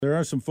There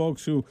are some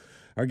folks who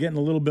are getting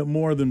a little bit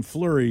more than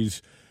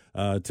flurries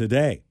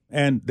today.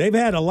 And they've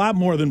had a lot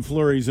more than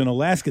flurries in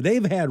Alaska.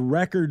 They've had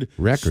record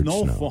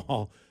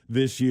snowfall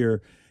this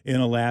year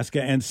in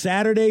Alaska. And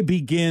Saturday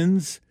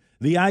begins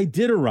the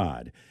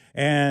Iditarod.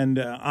 And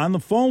on the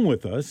phone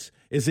with us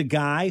is a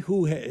guy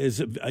who he's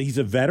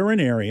a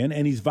veterinarian,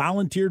 and he's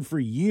volunteered for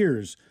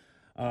years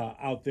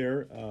out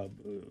there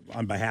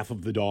on behalf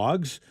of the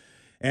dogs.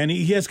 And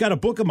he has got a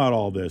book about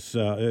all this,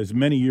 as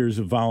many years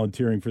of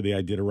volunteering for the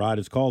Iditarod.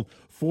 It's called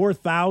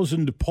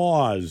 4,000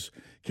 Paws,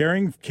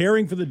 Caring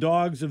for the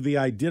Dogs of the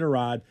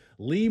Iditarod.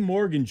 Lee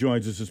Morgan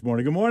joins us this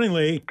morning. Good morning,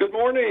 Lee. Good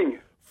morning.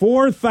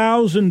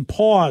 4,000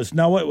 paws.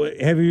 Now,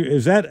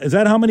 is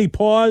that how many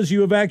paws you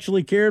have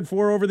actually cared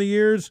for over the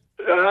years?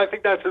 I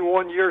think that's in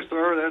 1 year,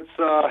 sir.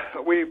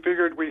 That's we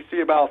figured we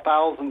see about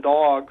 1,000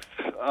 dogs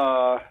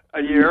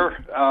a year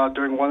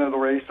during one of the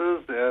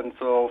races, and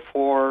so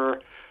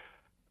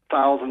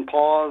 4,000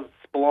 paws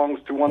belongs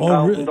to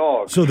 1,000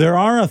 dogs. So there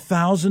are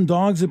 1,000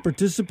 dogs that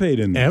participate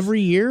in this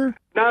every year.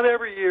 Not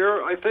every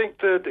year. I think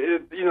that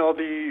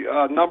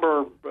the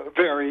number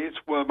varies.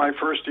 Well, my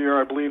first year,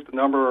 I believe the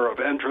number of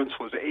entrants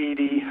was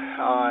 80,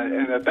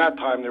 and at that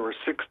time there were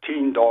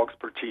 16 dogs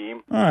per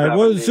team. All right.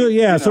 Well,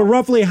 so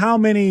roughly how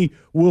many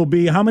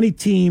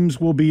teams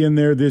will be in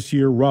there this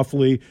year,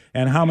 roughly,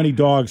 and how many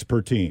dogs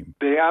per team?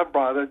 They have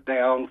brought it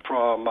down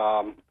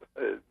from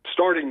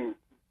starting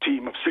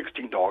team of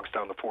 16 dogs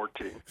down to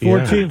 14.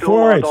 14.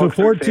 All right. So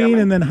 14,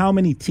 and then how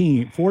many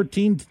teams?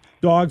 14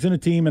 dogs in a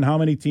team, and how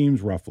many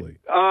teams roughly?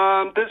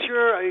 This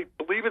year, I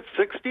believe it's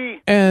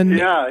 60. And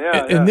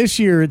this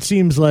year, it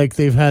seems like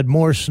they've had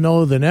more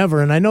snow than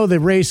ever. And I know the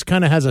race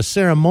kind of has a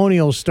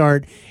ceremonial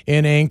start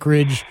in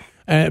Anchorage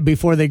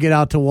before they get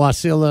out to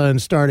Wasilla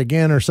and start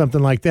again or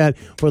something like that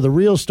for the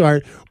real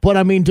start. But,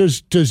 I mean,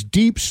 does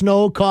deep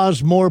snow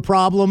cause more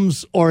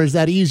problems, or is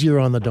that easier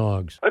on the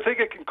dogs? I think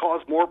it can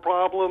cause more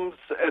problems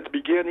at the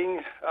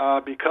beginning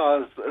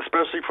because,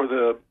 especially for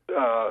the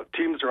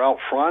teams that are out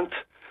front,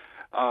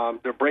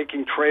 they're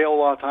breaking trail a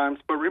lot of times.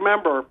 But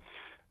remember,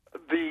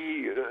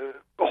 the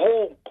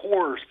whole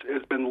course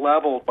has been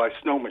leveled by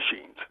snow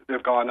machines.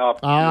 They've gone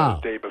up the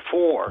day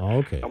before.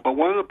 Okay. But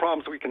one of the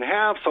problems we can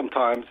have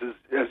sometimes is,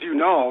 as you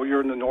know,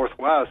 you're in the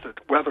Northwest, the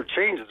weather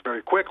changes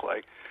very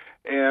quickly.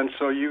 And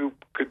so you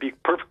could be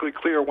perfectly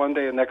clear one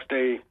day and the next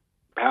day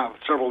have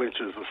several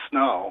inches of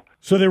snow.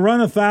 So they run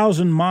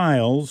 1,000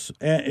 miles.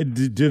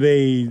 Do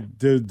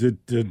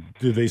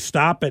they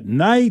stop at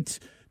night?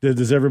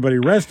 Does everybody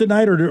rest at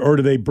night, or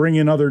do they bring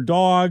in other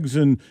dogs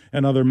and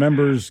other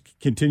members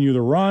continue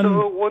the run?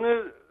 So one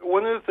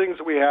of the things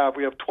that we have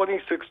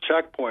 26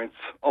 checkpoints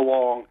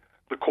along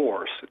the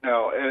course.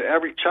 Now, at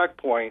every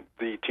checkpoint,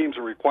 the teams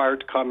are required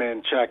to come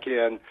in, check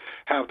in,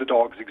 have the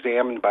dogs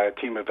examined by a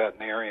team of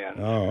veterinarians.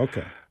 Oh,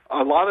 okay.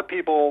 A lot of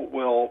people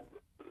will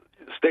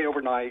stay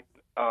overnight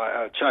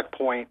at a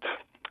checkpoint.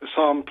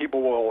 Some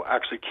people will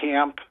actually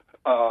camp,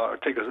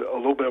 take a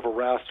little bit of a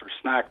rest, or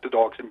snack the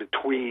dogs in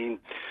between.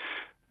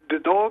 The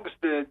dogs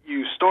that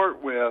you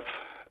start with,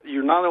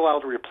 you're not allowed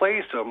to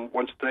replace them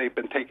once they've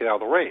been taken out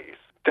of the race.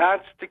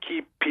 That's to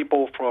keep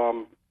people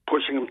from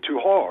pushing them too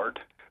hard.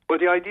 But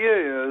the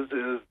idea is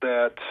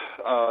that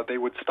they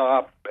would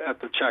stop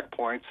at the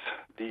checkpoints.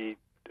 The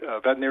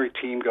veterinary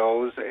team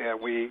goes,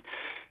 and we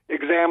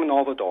examine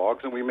all the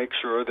dogs, and we make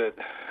sure that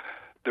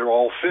they're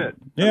all fit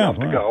enough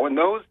to go. And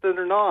those that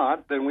are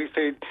not, then we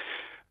say,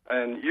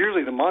 and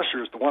usually the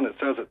musher is the one that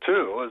says it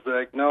too, is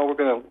like, no, we're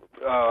going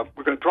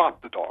to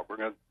drop the dog. We're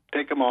going to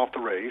take them off the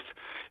race.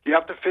 You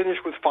have to finish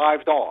with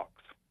 5 dogs.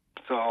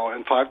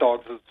 And 5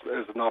 dogs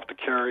is enough to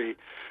carry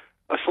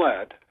a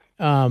sled.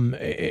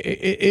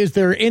 Is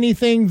there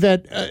anything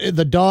that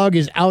the dog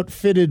is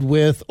outfitted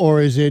with, or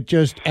is it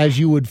just as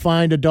you would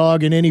find a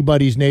dog in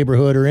anybody's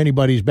neighborhood or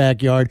anybody's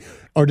backyard,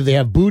 or do they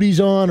have booties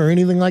on or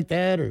anything like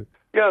that? Or?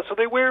 Yeah, so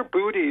they wear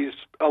booties.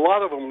 A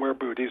lot of them wear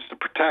booties to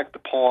protect the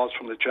paws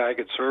from the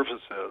jagged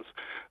surfaces.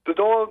 The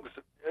dogs,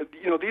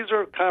 these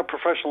are kind of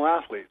professional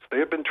athletes. They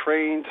have been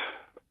trained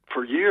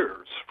for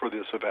years for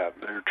this event.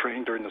 They're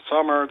trained during the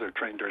summer. They're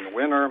trained during the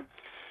winter.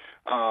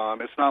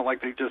 It's not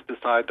like they just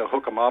decide to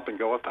hook them up and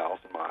go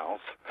 1,000 miles.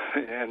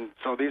 And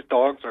so these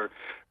dogs are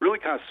really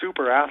kind of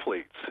super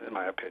athletes, in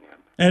my opinion.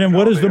 And then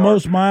what is the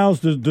most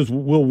miles?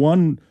 Will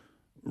one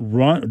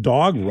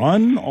dog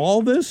run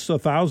all this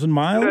 1,000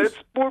 miles? It's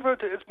more of a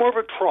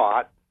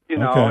trot.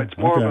 It's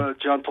more of a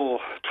gentle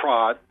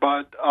trot.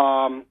 But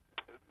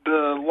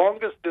the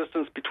longest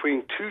distance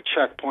between 2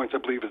 checkpoints, I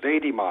believe, is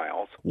 80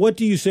 miles. What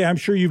do you say? I'm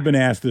sure you've been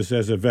asked this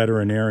as a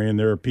veterinarian.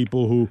 There are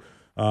people who,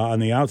 on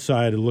the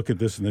outside, look at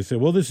this and they say,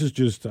 well, this is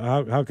just,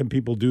 how can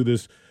people do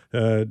this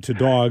to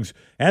dogs?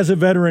 As a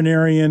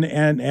veterinarian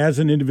and as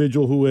an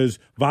individual who has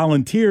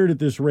volunteered at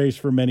this race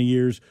for many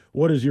years,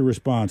 what is your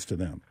response to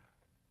them?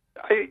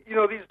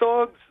 These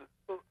dogs,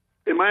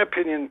 in my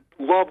opinion,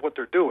 love what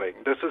they're doing.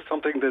 This is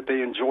something that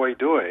they enjoy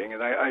doing,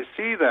 and I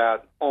see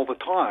that all the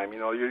time.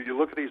 You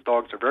look at these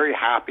dogs; they're very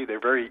happy,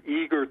 they're very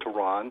eager to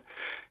run.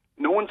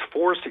 no one's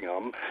forcing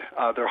them.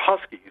 They're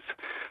huskies.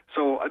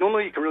 So I don't know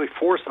you can really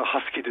force a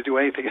husky to do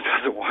anything it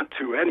doesn't want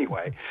to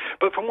anyway.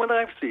 But from what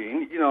I've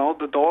seen,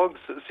 the dogs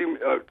seem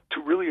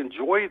to really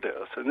enjoy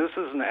this. And this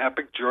is an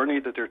epic journey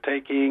that they're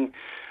taking.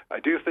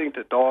 I do think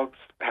that dogs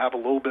have a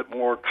little bit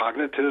more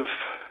cognitive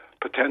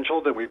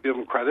potential than we give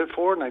them credit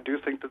for. And I do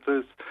think that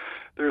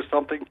there's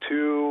something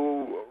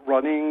to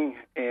running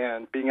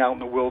and being out in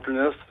the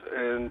wilderness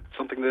and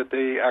something that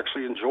they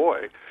actually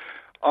enjoy.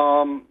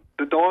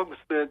 The dogs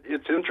that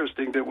it's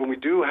interesting that when we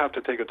do have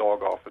to take a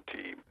dog off a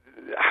team,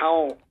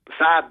 how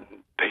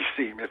saddened they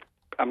seem. If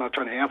I'm not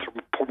trying to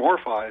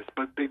anthropomorphize,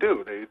 but they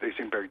do. They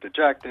seem very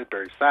dejected,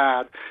 very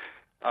sad.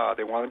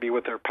 They want to be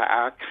with their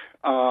pack.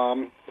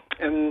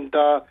 And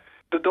the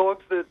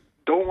dogs that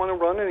don't want to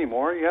run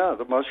anymore,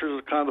 the mushers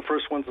are kind of the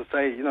first ones to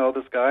say,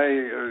 this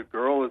guy or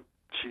girl,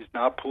 she's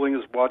not pulling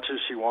as much as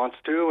she wants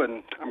to,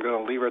 and I'm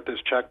going to leave her at this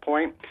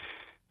checkpoint.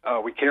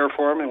 We care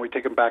for them, and we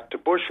take them back to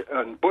bush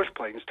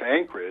plains to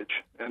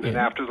Anchorage, and then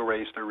after the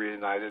race, they're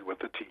reunited with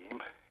the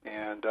team,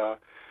 and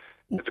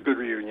it's a good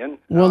reunion.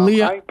 Well,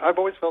 Lee, I've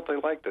always felt they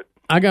liked it.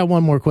 I got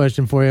one more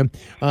question for you.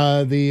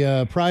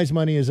 The prize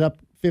money is up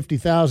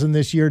 $50,000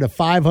 this year to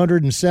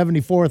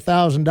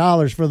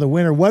 $574,000 for the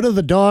winner. What do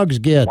the dogs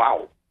get?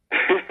 Wow.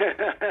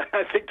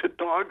 I think the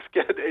dogs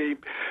get a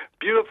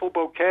beautiful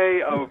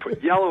bouquet of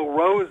yellow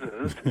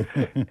roses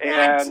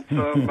and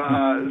some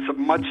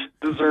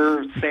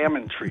much-deserved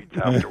salmon treats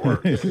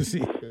afterwards.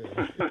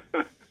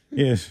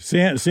 Yes,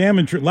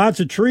 salmon, lots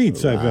of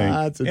treats, I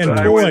think, and toys.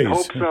 I would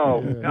hope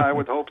so. I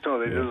would hope so.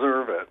 They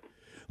deserve it.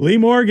 Lee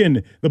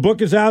Morgan, the book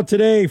is out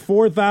today,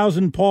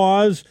 4,000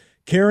 Paws,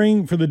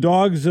 Caring for the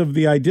Dogs of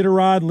the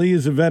Iditarod. Lee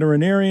is a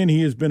veterinarian.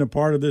 He has been a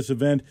part of this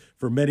event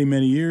for many,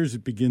 many years.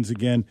 It begins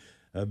again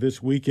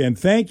this weekend.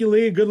 Thank you,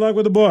 Lee. Good luck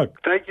with the book.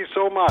 Thank you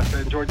so much.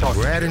 I enjoyed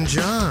talking. Brad and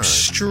John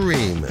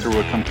stream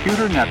through a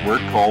computer network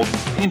called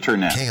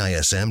Internet.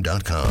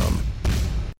 KISM.com.